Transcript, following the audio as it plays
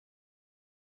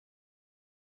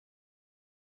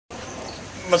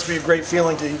Must be a great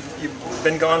feeling to you've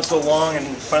been gone so long and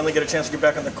finally get a chance to get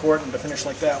back on the court and to finish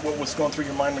like that. What was going through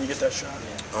your mind when you get that shot?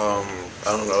 I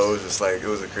don't know. It was just like, it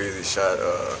was a crazy shot.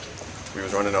 We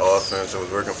was running the offense. It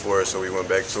was working for us, so we went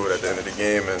back to it at the end of the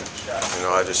game, and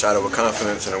I just shot it with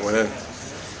confidence, and it went in.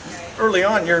 Early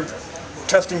on, you're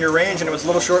testing your range, and it was a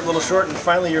little short, and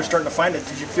finally you're starting to find it.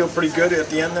 Did you feel pretty good at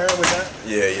the end there with that?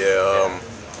 Yeah.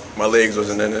 My legs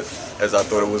wasn't in it as I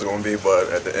thought it was going to be, but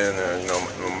at the end,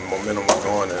 momentum was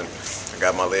going, and I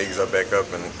got my legs back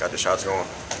up and got the shots going.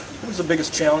 What was the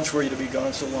biggest challenge for you to be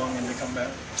gone so long and to come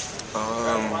back?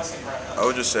 I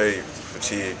would just say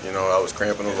fatigue. I was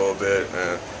cramping a little bit,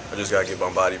 and I just got to get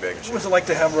my body back. What was it like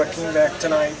to have Rakeem back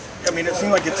tonight? I mean, it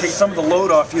seemed like it takes some of the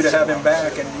load off you to have him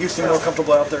back, and you seem more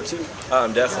comfortable out there too.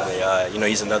 Definitely.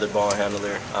 He's another ball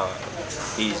handler.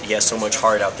 He has so much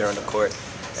heart out there on the court,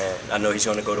 and I know he's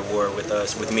going to go to war with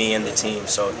us, with me and the team.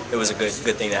 So it was a good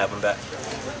thing to have him back.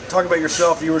 Talk about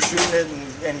yourself. You were shooting it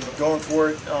and going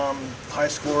for it. High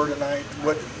score tonight.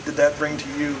 What did that bring to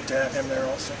you to have him there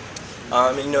also?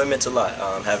 It meant a lot,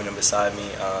 having him beside me,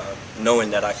 knowing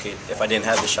that if I didn't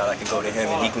have the shot, I could go to him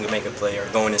and he can make a play, or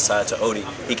going inside to Odie,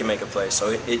 he can make a play. So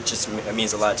it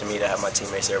means a lot to me to have my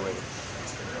teammates there with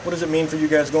me. What does it mean for you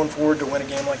guys going forward to win a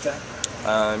game like that?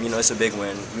 It's a big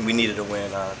win. We needed a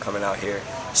win coming out here,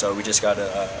 so we just got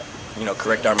to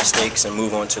correct our mistakes and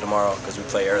move on to tomorrow because we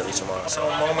play early tomorrow. So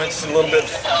moments a little bit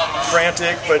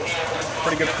frantic, but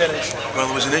pretty good finish. Well,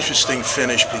 it was an interesting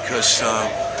finish because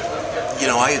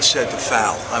I had said to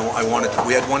foul.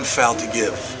 We had one foul to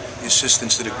give. The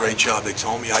assistants did a great job. They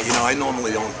told me, I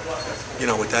normally don't,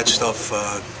 with that stuff.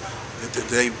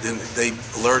 They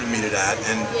alerted me to that,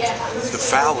 and the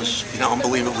foul was,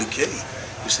 unbelievably key.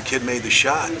 Because the kid made the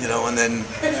shot, and then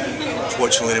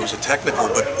fortunately there was a technical,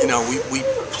 but we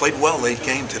played well late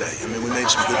game today. I mean, we made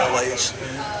some good plays.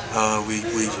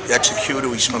 We executed.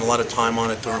 We spent a lot of time on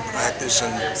it during practice,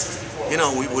 and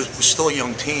we're still a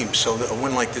young team, so a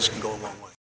win like this can go a long way.